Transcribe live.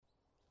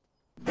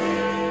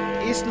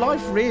Is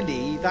life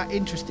really that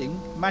interesting,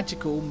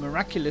 magical,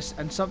 miraculous,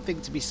 and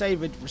something to be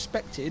savoured,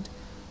 respected,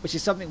 which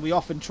is something we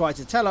often try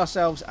to tell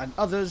ourselves and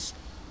others,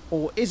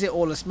 or is it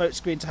all a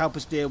smokescreen to help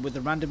us deal with the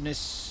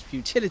randomness,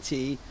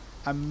 futility,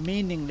 and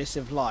meaningless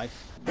of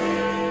life?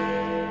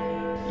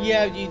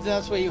 Yeah,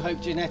 that's where you hope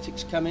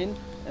genetics come in,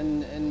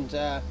 and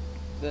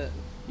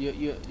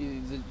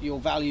your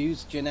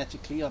values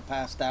genetically are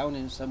passed down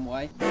in some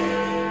way.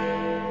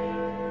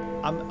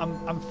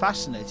 I'm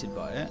fascinated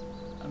by it.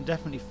 I'm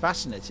definitely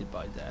fascinated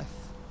by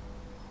death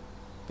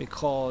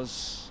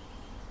because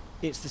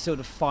it's the sort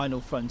of final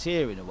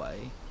frontier in a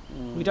way.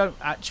 We don't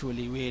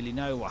actually really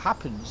know what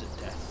happens at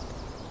death.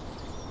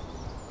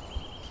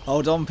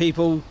 Hold on,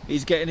 people.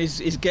 He's getting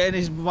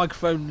his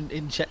microphone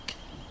in check.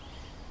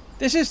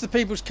 This is the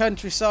People's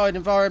Countryside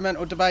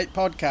Environmental Debate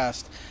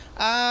Podcast.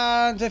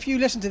 And if you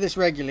listen to this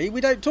regularly,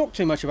 we don't talk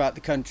too much about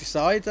the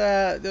countryside.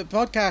 The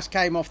podcast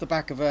came off the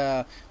back of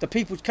the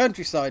People's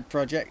Countryside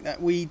project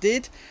that we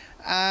did.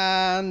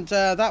 And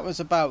that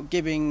was about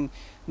giving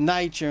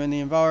nature and the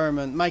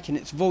environment, making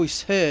its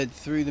voice heard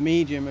through the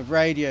medium of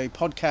radio,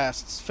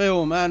 podcasts,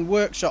 film and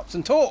workshops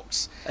and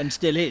talks. And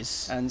still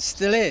is.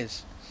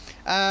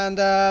 And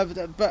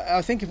but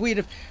I think if we'd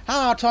have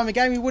had our time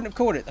again, we wouldn't have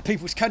called it the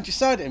People's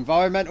Countryside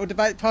Environmental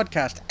Debate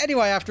Podcast.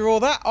 Anyway, after all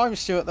that, I'm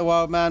Stuart the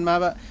Wild Man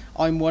Mabbott.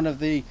 I'm one of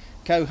the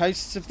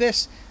co-hosts of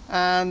this,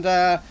 and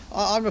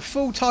I'm a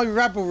full-time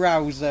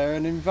rabble-rouser,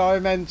 an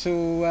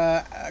environmental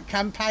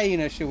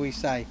campaigner, shall we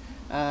say.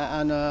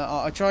 And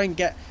I try and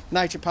get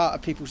nature part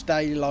of people's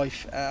daily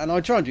life, and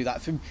I try and do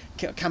that through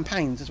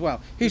campaigns as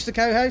well. Who's the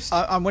co-host?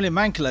 I'm William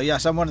Mankler.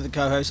 Yes, I'm one of the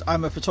co-hosts.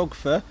 I'm a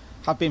photographer.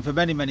 Have been for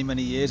many, many,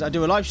 many years. I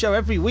do a live show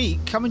every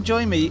week. Come and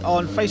join me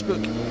on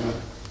Facebook.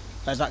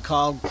 As that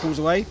car pulls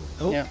away.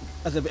 Oh, yeah.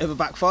 That's a bit of a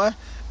backfire.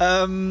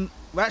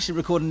 We're actually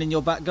recording in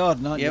your back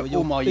garden, aren't you?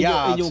 Yeah, my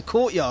yard. In your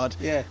courtyard.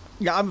 Yeah.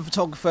 Yeah, I'm a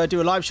photographer. I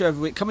do a live show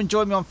every week. Come and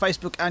join me on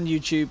Facebook and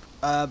YouTube.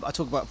 I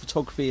talk about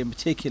photography in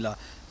particular.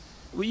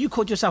 Well, you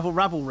called yourself a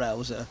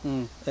rabble-rouser.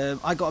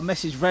 I got a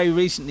message very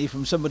recently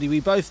from somebody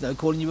we both know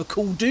calling you a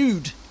cool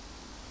dude.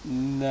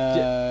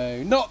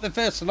 No, not the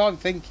person I'm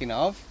thinking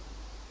of.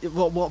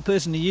 What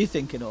person are you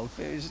thinking of?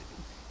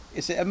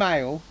 Is it a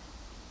male?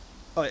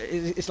 Oh,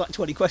 it's like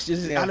 20 questions.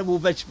 Is it animal,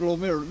 vegetable or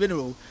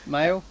mineral?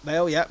 Male?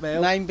 Male, yeah,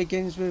 male. Name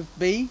begins with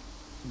B?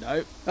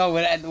 No. Oh,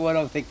 well, that's the one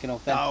I'm thinking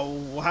of then.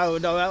 Oh,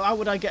 how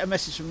would I get a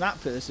message from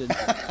that person?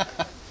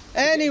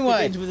 Anyway.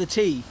 It begins with a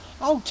T.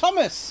 Oh,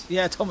 Thomas.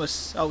 Yeah,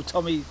 Thomas. Oh,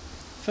 Tommy.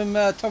 From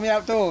Tommy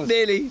Outdoors.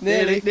 Nearly.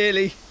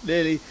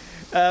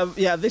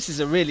 Yeah, this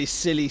is a really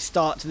silly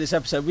start to this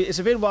episode.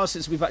 It's been a while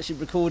since we've actually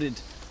recorded.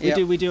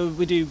 We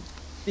do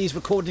these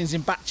recordings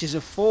in batches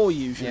of 4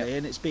 usually,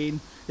 and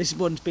this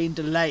one's been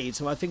delayed,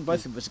 so I think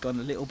both of us have gone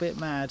a little bit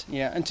mad.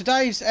 Yeah, and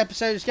today's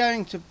episode is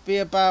going to be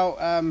about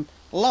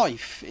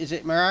life. Is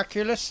it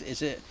miraculous?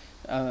 Is it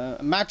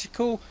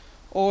magical?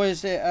 Or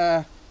is it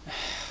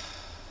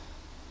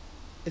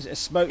is it a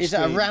smoke? Is it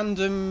a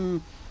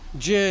random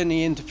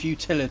journey into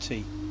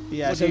futility?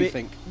 Yeah, what do you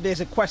think? There's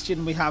a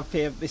question we have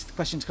here. This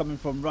question's coming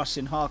from Russ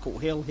in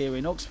Harcourt Hill here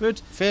in Oxford.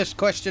 First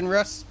question,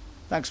 Russ.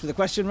 Thanks for the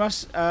question,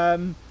 Russ. Do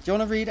you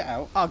want to read it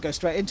out? I'll go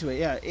straight into it,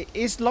 yeah.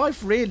 Is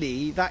life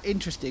really that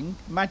interesting,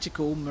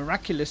 magical,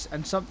 miraculous,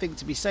 and something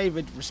to be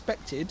savoured,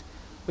 respected,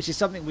 which is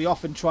something we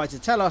often try to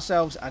tell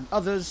ourselves and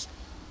others,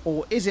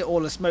 or is it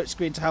all a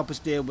smokescreen to help us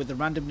deal with the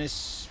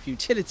randomness,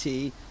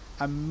 futility,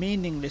 and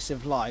meaningless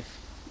of life?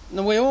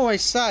 And we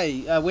always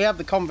say we have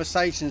the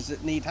conversations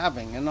that need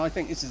having, and I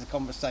think this is a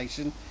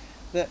conversation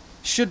that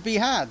should be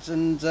had,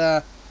 and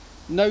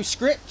no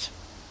script.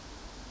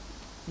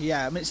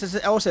 Yeah, I mean, it says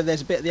also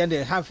there's a bit at the end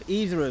here. Have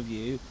either of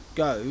you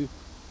go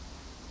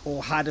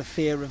or had a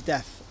fear of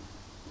death?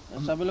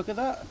 Let's have a look at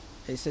that.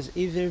 It says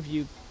either of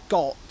you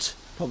got,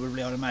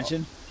 probably I'd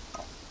imagine,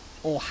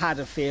 or had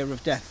a fear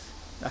of death.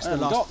 That's the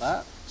last. Got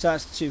that. So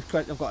that's two.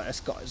 I've got it's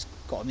got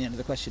on the end of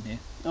the question here.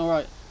 All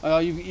right.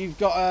 You've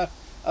got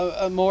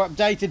a more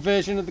updated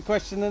version of the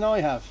question than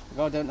I have.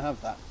 I don't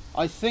have that.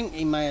 I think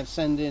he may have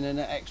sent in an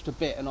extra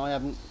bit, and I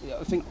haven't.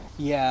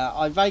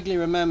 I vaguely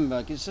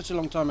remember, because it's such a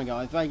long time ago.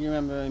 I vaguely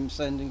remember him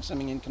sending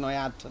something in. Can I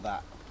add to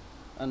that?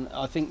 And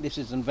I think this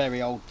is a very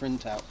old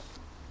printout.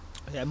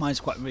 Yeah, mine's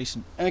quite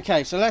recent.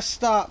 Okay, so let's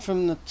start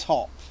from the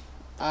top.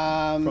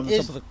 From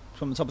the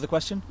top of the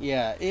question.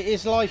 Yeah,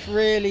 is life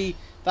really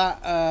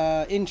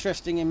that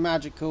interesting and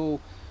magical,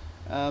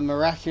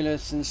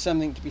 miraculous, and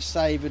something to be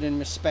savoured and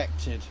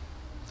respected?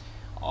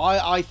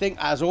 I think,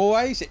 as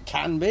always, it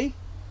can be.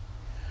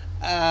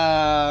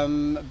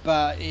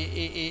 But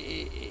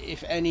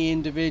if any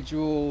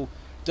individual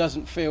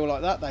doesn't feel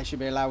like that, they should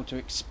be allowed to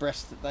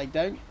express that they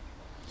don't,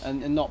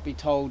 and not be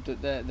told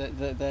that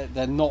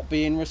they're not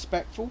being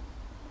respectful.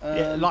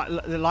 Like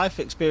the life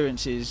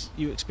experiences,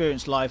 you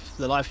experience life,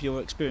 the life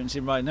you're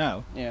experiencing right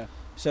now. Yeah.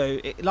 So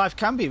life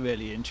can be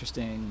really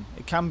interesting.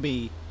 It can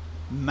be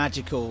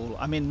magical.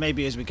 I mean,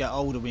 maybe as we get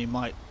older, we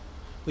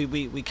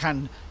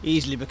can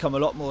easily become a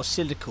lot more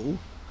cynical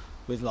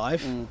with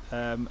life,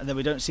 and then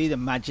we don't see the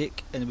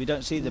magic and we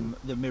don't see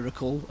the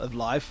miracle of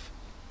life.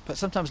 but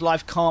sometimes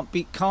life can't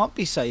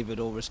be savoured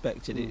or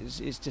respected.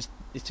 It's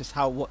just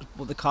how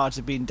what the cards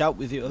have been dealt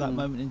with you at that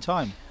moment in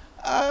time.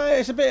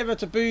 It's a bit of a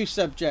taboo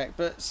subject,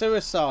 but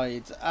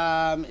suicide,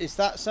 is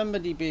that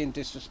somebody being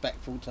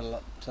disrespectful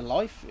to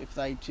life if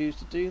they choose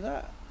to do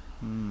that?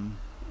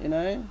 You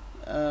know,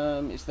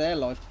 it's their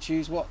life to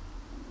choose what.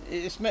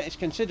 It's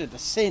considered a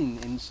sin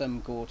in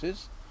some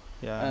quarters.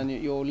 Yeah. And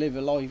you'll live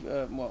a life,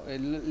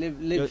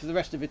 live for the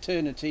rest of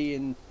eternity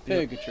in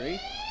purgatory.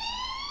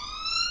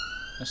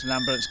 As an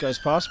ambulance goes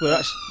past, we're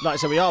actually, like I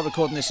said, we are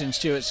recording this in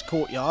Stuart's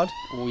courtyard.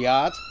 Or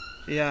yard.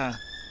 Yeah,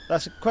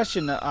 that's a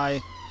question that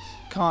I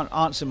can't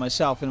answer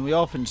myself, and we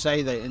often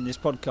say that in this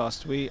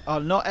podcast we are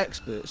not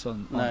experts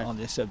on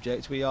this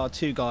subject. We are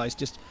two guys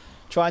just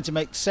trying to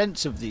make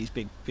sense of these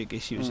big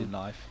issues in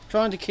life.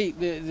 Trying to keep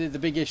the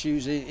big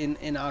issues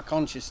in our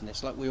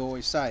consciousness, like we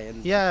always say,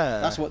 and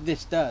that's what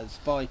this does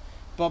by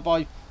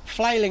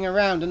flailing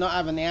around and not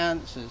having the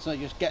answers. So it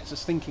just gets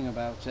us thinking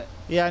about it.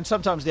 Yeah, and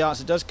sometimes the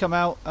answer does come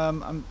out,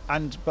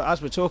 but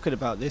as we're talking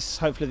about this,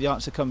 hopefully the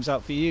answer comes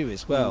out for you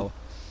as well.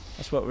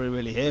 That's what we're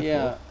really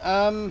here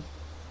for.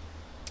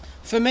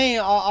 For me,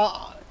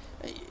 I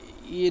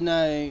you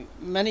know,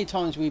 many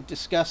times we've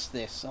discussed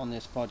this on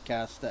this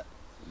podcast, that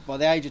by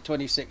the age of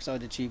 26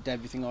 I'd achieved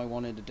everything I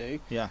wanted to do.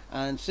 Yeah.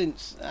 And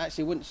since,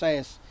 actually I wouldn't say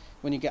as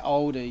when you get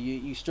older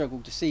you struggle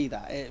to see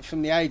that.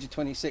 From the age of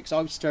 26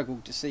 I've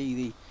struggled to see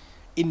the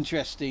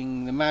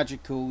interesting, the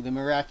magical, the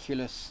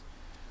miraculous,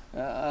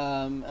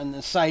 and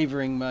the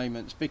savouring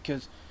moments,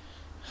 because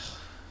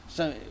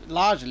so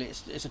largely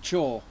it's a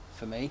chore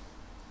for me.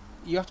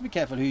 You have to be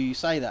careful who you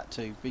say that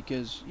to,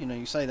 because you know,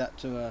 you say that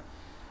to a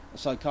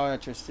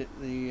psychiatrist at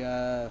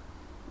the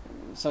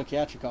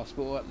psychiatric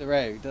hospital up the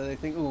road, they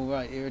think, oh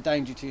right, you're a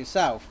danger to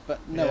yourself, but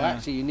no,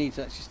 actually you need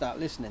to actually start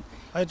listening.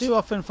 I do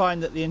often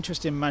find that the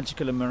interest in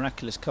magical and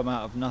miraculous come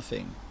out of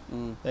nothing.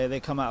 They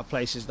come out of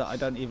places that I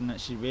don't even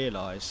actually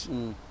realise.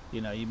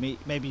 You know, you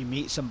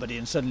meet somebody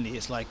and suddenly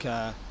it's like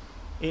it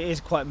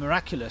is quite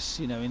miraculous,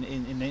 you know,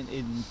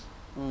 in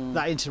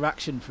that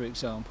interaction, for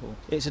example.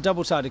 It's a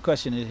double-sided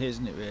question,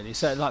 isn't it, really?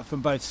 So, like,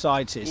 from both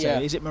sides here. So,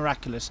 is it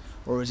miraculous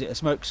or is it a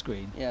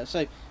smokescreen? Yeah,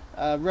 so,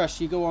 Russ,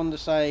 you go on to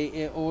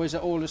say, or is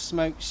it all a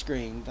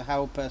smokescreen to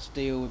help us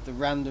deal with the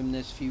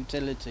randomness,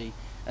 futility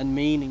and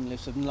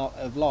meaninglessness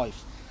of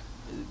life?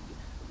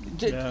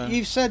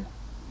 You've said,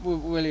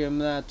 William,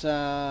 that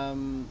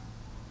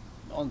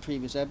on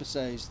previous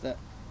episodes that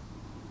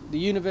the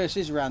universe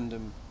is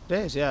random. It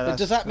is, yeah. But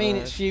does that mean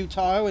it's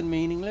futile and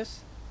meaningless?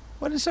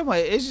 Well, in some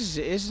way it is,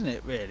 isn't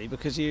it, really?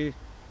 Because you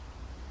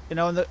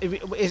know,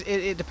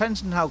 it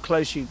depends on how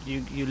close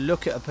you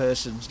look at a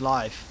person's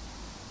life.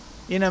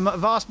 You know, a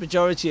vast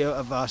majority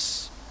of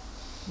us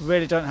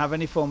really don't have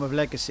any form of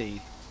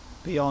legacy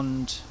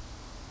beyond...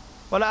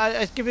 Well,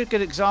 I give you a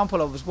good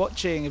example. I was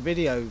watching a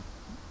video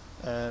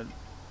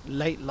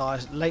late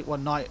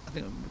one night, I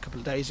think a couple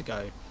of days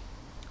ago,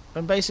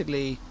 and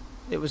basically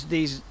it was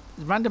these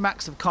random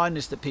acts of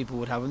kindness that people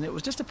would have, and it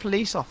was just a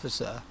police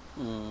officer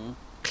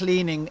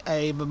cleaning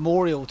a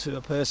memorial to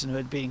a person who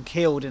had been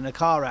killed in a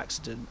car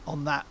accident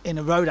in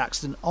a road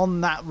accident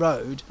on that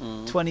road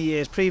 20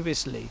 years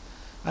previously.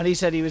 And he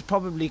said he was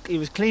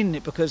cleaning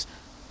it because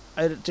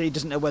he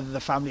doesn't know whether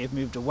the family have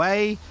moved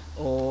away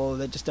or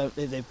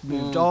they've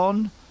moved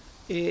on.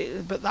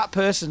 But that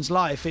person's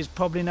life is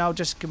probably now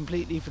just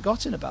completely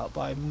forgotten about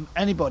by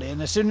anybody.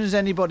 And as soon as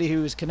anybody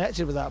who is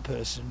connected with that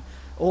person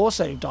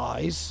also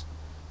dies,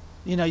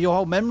 you know, your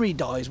whole memory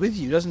dies with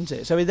you, doesn't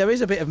it? So there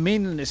is a bit of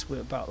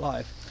meaninglessness about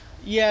life.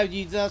 Yeah,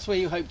 that's where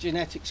you hope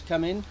genetics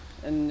come in,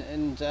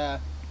 and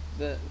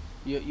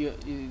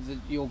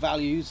your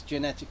values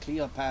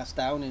genetically are passed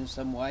down in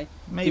some way.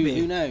 Maybe.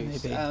 Who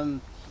knows? Maybe.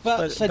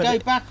 But go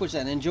backwards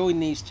then and join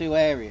these two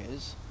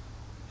areas.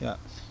 Yeah.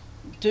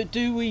 Do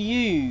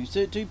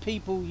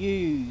people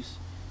use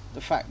the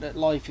fact that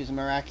life is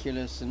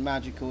miraculous and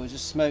magical as a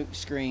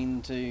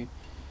smokescreen to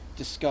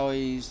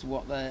disguise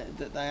what they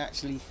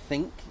actually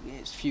think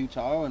it's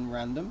futile and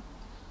random?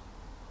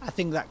 I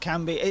think that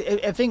can be.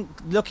 I think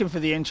looking for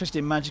the interest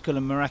in magical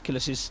and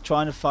miraculous is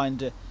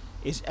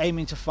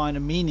aiming to find a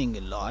meaning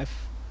in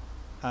life.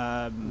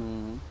 For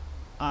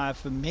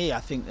me, I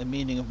think the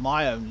meaning of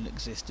my own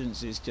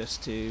existence is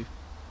just to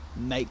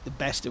make the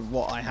best of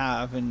what I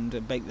have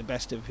and make the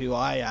best of who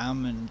I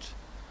am and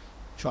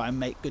try and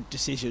make good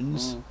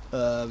decisions,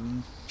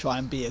 try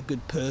and be a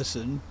good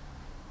person,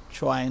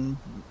 try and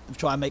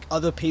make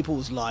other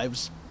people's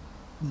lives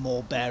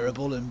more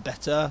bearable and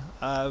better.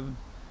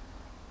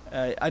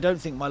 I don't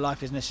think my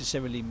life is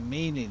necessarily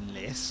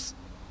meaningless,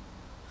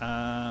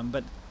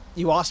 but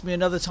you ask me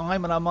another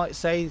time and I might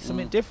say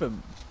something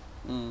different.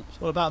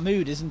 It's all about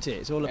mood, isn't it?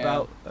 It's all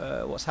about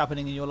what's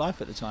happening in your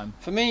life at the time.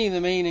 For me, the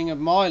meaning of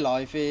my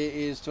life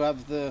is to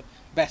have the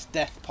best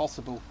death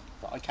possible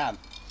that I can.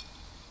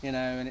 You know,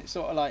 and it's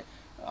sort of like,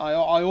 I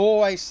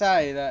always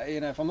say that, you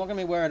know, if I'm not going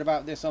to be worried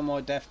about this on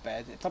my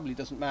deathbed, it probably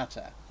doesn't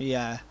matter.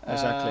 Yeah,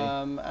 exactly.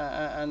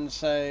 And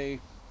so,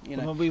 you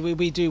know,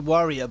 we do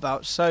worry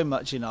about so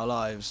much in our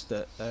lives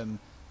that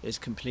is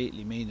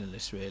completely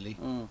meaningless, really.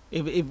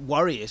 Mm.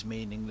 Worry is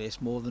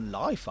meaningless more than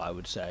life, I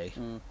would say.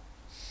 Mm.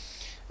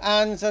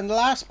 And then the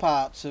last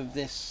part of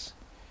this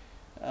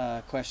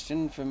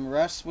question from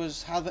Russ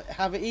was,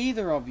 have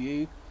either of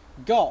you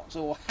got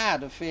or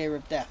had a fear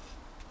of death?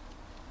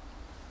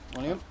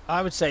 William?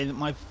 I would say that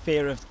my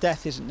fear of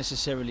death isn't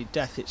necessarily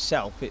death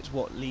itself, it's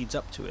what leads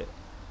up to it.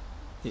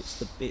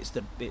 It's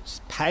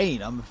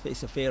pain.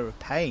 It's a fear of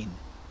pain.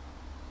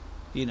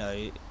 You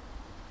know,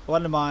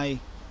 one of my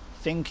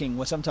thinking,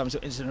 well, sometimes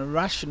it's an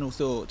irrational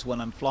thought when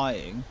I'm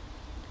flying,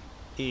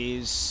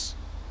 is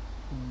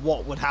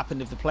what would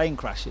happen if the plane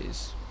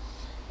crashes.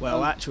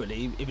 Well,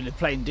 actually, if the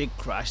plane did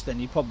crash, then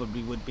you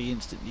probably would be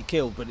instantly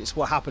killed, but it's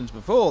what happens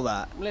before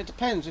that. Well, it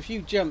depends. If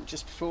you jump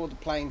just before the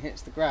plane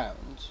hits the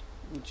ground,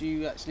 would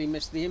you actually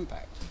miss the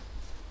impact?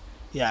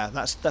 Yeah,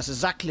 that's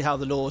exactly how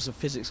the laws of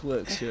physics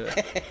work, Stuart.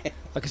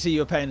 I can see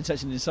you were paying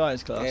attention in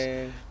science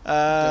class.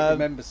 Don't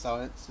remember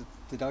science.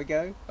 Did I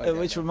go?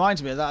 Which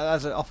reminds me of that.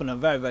 That's often a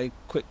very, very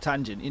quick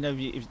tangent. You know,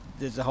 if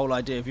there's the whole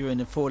idea if you're in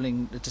a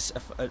falling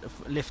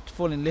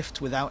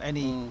lift without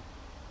any.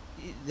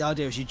 The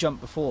idea is you jump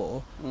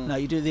before. No,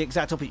 you do the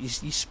exact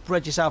opposite. You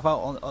spread yourself out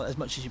on as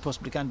much as you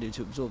possibly can do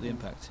to absorb the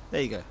impact.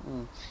 There you go.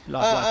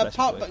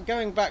 But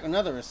going back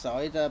another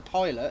aside,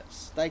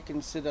 pilots, they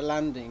consider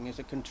landing as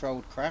a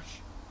controlled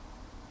crash.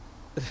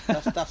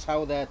 That's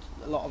how a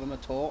lot of them are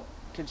taught.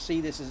 Can see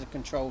this as a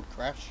controlled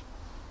crash.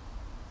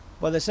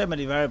 Well, there's so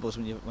many variables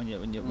when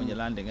you're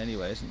landing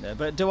anyway, isn't there?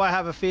 But do I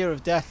have a fear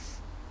of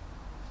death?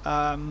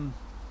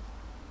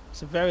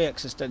 It's a very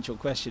existential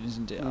question,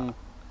 isn't it?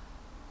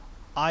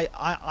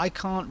 I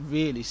can't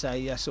really say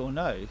yes or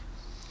no.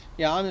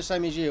 Yeah, I'm the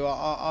same as you.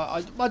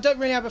 I don't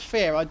really have a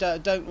fear. I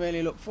don't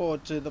really look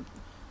forward to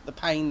the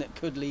pain that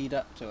could lead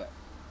up to it.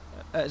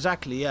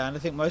 Exactly, yeah, and I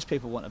think most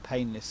people want a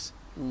painless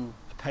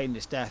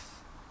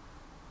death.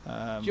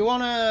 Do you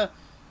want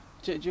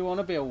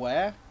to be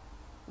aware?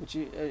 Would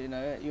you,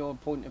 at your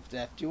point of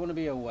death, do you want to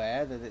be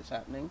aware that it's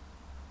happening?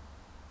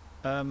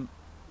 I'm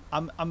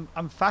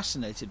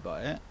fascinated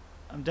by it.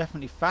 I'm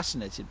definitely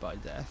fascinated by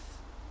death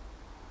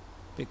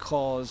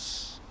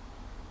because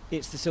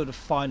it's the sort of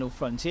final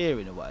frontier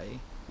in a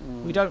way.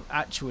 We don't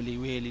actually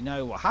really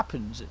know what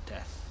happens at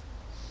death.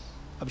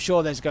 I'm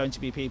sure there's going to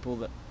be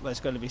there's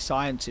going to be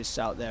scientists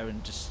out there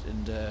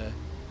and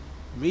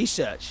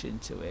research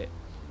into it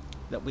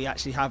that we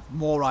actually have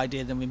more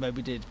idea than we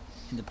maybe did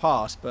in the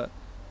past, but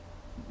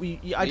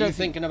Are you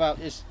thinking about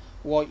this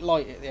white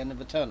light at the end of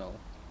the tunnel?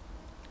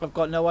 I've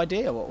got no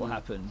idea what will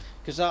happen.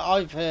 Because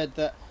I've heard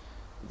that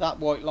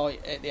white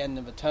light at the end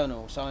of the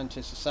tunnel,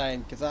 scientists are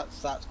saying, because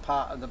that's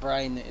part of the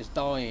brain that is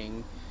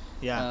dying,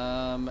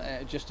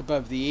 just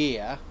above the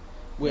ear,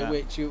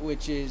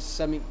 which is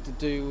something to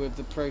do with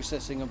the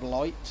processing of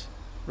light.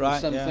 Right.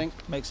 Or something.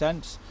 Yeah. Makes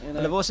sense. And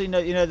I've also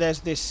there's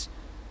this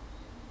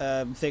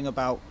thing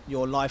about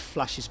your life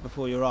flashes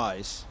before your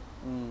eyes,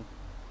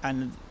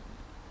 and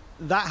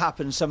that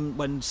happens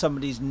when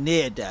somebody's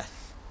near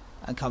death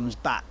and comes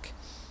back,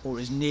 or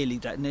is nearly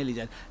dead.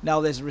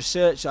 Now there's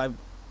research I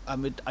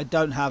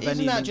don't have any.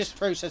 Isn't that just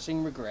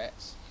processing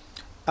regrets?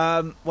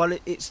 Well,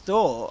 it's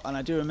thought, and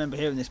I do remember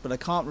hearing this, but I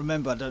can't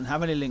remember. I don't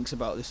have any links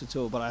about this at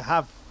all. But I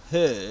have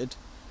heard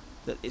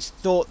that it's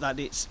thought that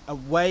it's a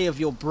way of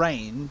your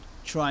brain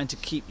trying to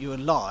keep you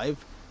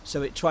alive.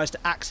 So it tries to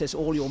access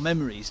all your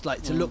memories,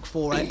 like to look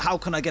for how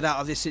can I get out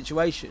of this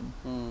situation.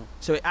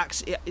 So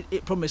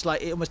it promised,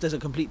 like it almost does a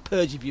complete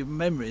purge of your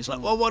memories.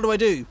 Like, well, what do I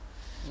do?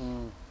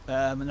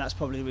 And that's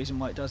probably the reason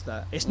why it does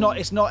that. It's not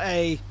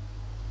a.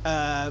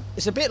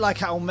 It's a bit like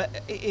how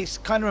it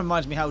kind of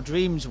reminds me how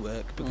dreams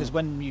work, because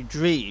when you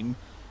dream,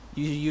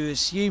 you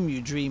assume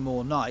you dream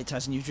all night,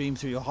 as in you dream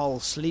through your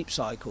whole sleep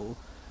cycle,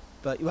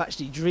 but you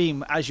actually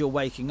dream as you're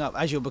waking up,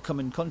 as you're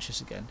becoming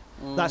conscious again.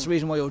 That's the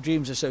reason why your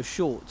dreams are so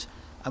short,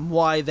 and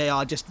why they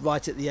are just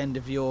right at the end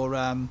of your.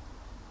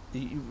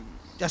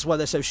 That's why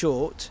they're so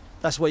short.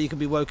 That's why you can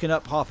be woken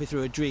up halfway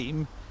through a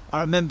dream. I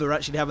remember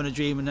actually having a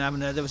dream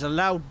and there was a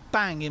loud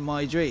bang in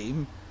my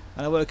dream,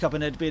 and I woke up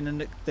and there'd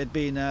been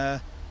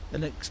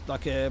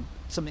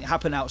something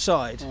happened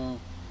outside.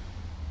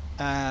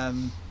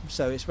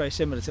 So it's very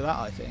similar to that,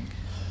 I think.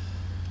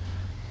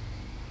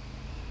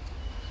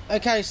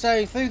 Okay,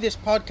 so through this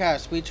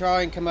podcast we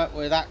try and come up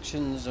with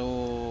actions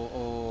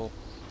or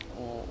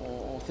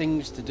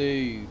things to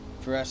do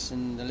for us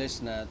and the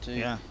listener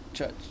to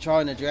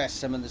try and address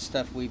some of the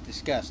stuff we've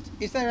discussed.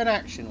 Is there an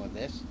action with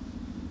this?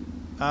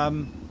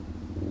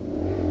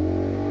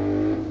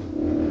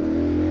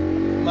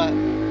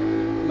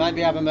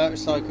 Maybe have a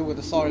motorcycle with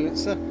a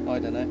silencer. I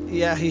don't know.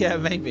 Yeah,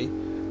 maybe.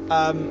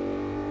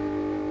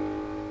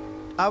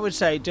 I would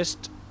say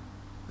just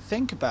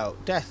think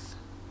about death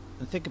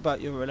and think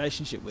about your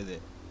relationship with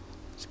it.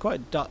 It's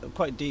quite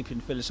deep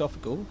and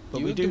philosophical.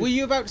 But were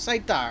you about to say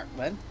dark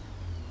then?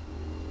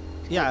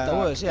 Yeah, dark,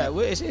 I was. Yeah,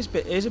 it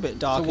is a bit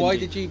dark. So why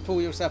did you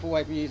pull yourself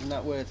away from using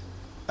that word?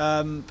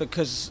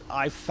 Because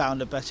I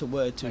found a better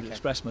word to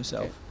express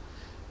myself.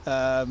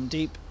 Okay.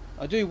 Deep.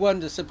 I do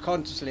wonder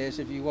subconsciously as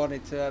if you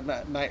wanted to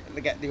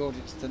get the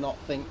audience to not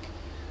think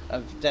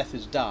of death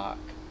as dark.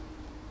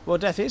 Well,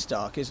 death is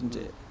dark, isn't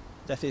it?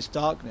 Death is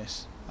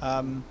darkness.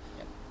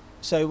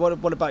 So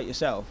what about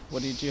yourself? Do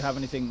you have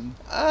anything?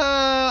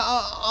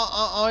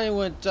 I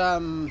would.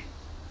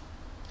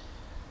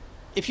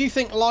 If you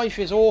think life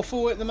is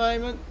awful at the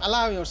moment,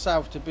 allow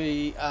yourself to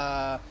be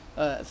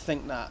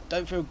think that.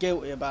 Don't feel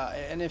guilty about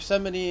it. And if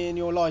somebody in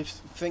your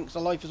life thinks the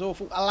life is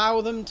awful,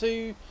 allow them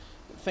to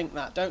think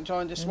that. Don't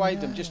try and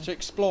dissuade them. Just to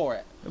explore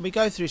it. We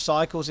go through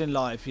cycles in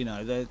life. You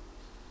know,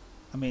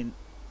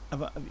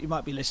 you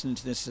might be listening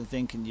to this and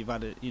thinking you've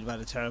had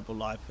a terrible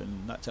life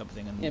and that type of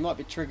thing. And it might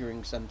be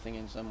triggering something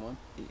in someone.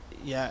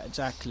 Yeah,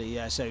 exactly.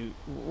 Yeah. So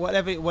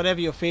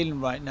whatever you're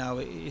feeling right now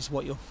is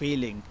what you're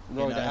feeling.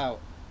 Ride it out.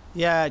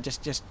 Yeah,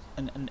 just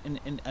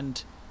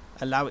and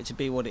allow it to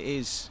be what it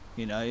is.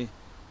 You know,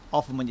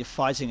 often when you're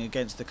fighting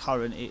against the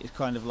current, it's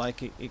kind of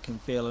like it can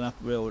feel a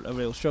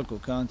real struggle,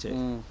 can't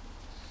it?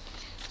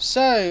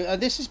 So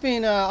this has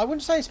been I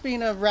wouldn't say it's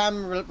been a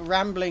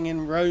rambling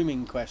and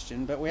roaming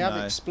question, but we have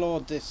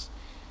explored this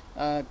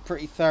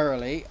pretty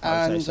thoroughly.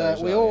 And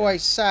we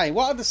always say,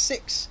 what are the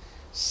 6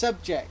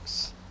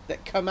 subjects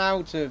that come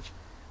out of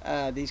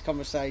these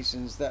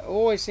conversations that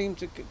always seem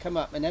to come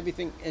up, and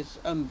everything is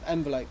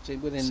enveloped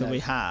within them? So we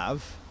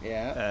have.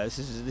 Yeah. This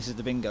is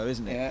the bingo,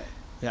 isn't it? Yeah.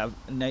 We have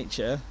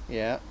nature.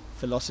 Yeah.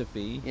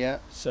 Philosophy. Yeah.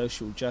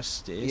 Social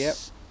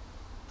justice.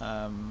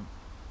 Yep.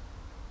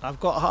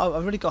 I've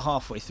already got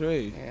halfway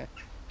through. Yeah.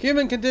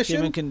 Human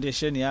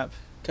condition. Yep.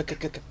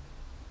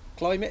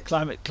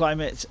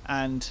 Climate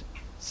and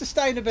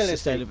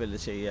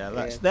sustainability. Yeah.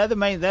 They're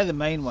the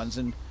main ones,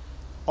 and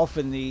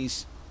often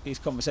these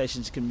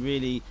conversations can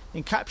really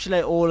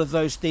encapsulate all of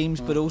those themes,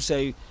 but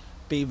also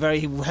be very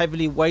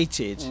heavily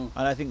weighted. And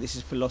I think this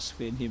is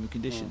philosophy and human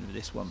condition with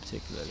this one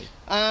particularly.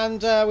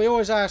 And we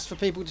always ask for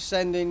people to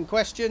send in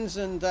questions,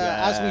 and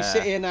as we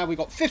sit here now, we've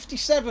got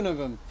 57 of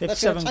them. 57.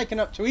 That's going to take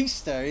up to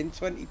Easter in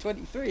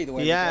 2023. The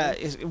way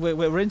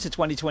we're into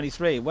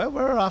 2023. Where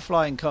are our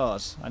flying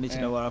cars? I need to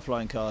know where our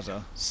flying cars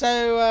are.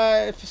 So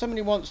if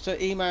somebody wants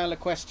to email a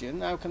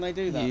question, how can they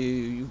do that?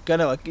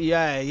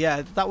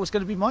 That was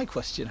going to be my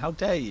question. How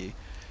dare you?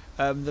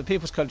 The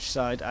People's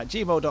Countryside at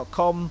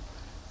gmail.com.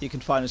 You can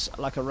find us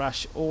like a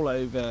rash all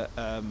over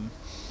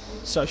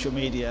social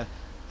media.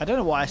 I don't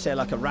know why I say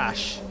like a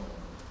rash.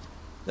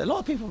 There are a lot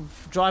of people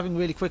driving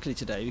really quickly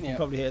today. You can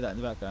probably hear that in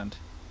the background.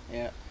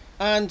 Yeah.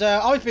 And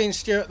I've been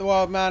Stuart the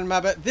Wild Man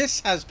Mabbott. This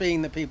has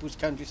been the People's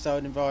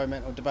Countryside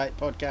Environmental Debate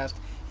Podcast.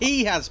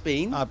 He has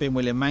been. I've been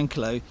William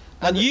Manklow.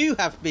 And you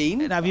have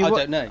been. I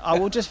don't know. I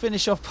will just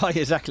finish off by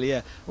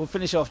We'll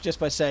finish off just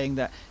by saying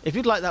that if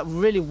you'd like that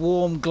really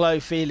warm glow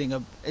feeling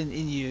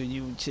in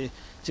you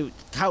to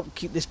help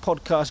keep this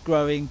podcast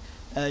growing,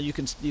 you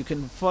can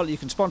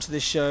sponsor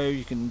this show.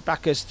 You can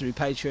back us through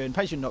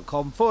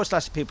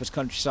patreon.com/The People's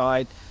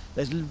Countryside.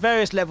 There's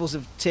various levels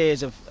of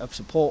tiers of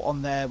support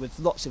on there with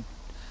lots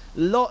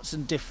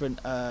and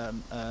different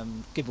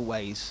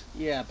giveaways.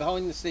 Yeah,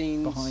 behind the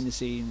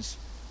scenes.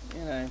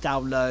 You know,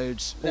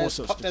 downloads, all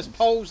sorts of there's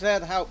polls there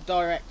to help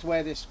direct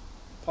where this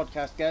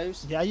podcast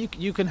goes. Yeah,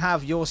 you can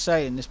have your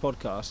say in this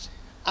podcast.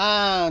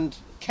 And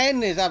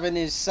Ken is having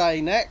his say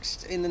in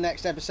the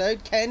next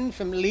episode. Ken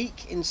from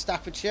Leek in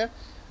Staffordshire,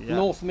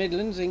 North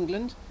Midlands,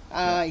 England.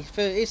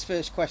 For his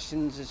first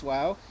questions as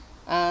well.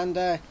 And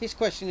his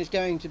question is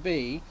going to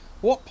be,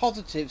 what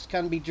positives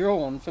can be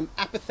drawn from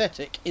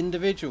apathetic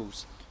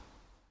individuals?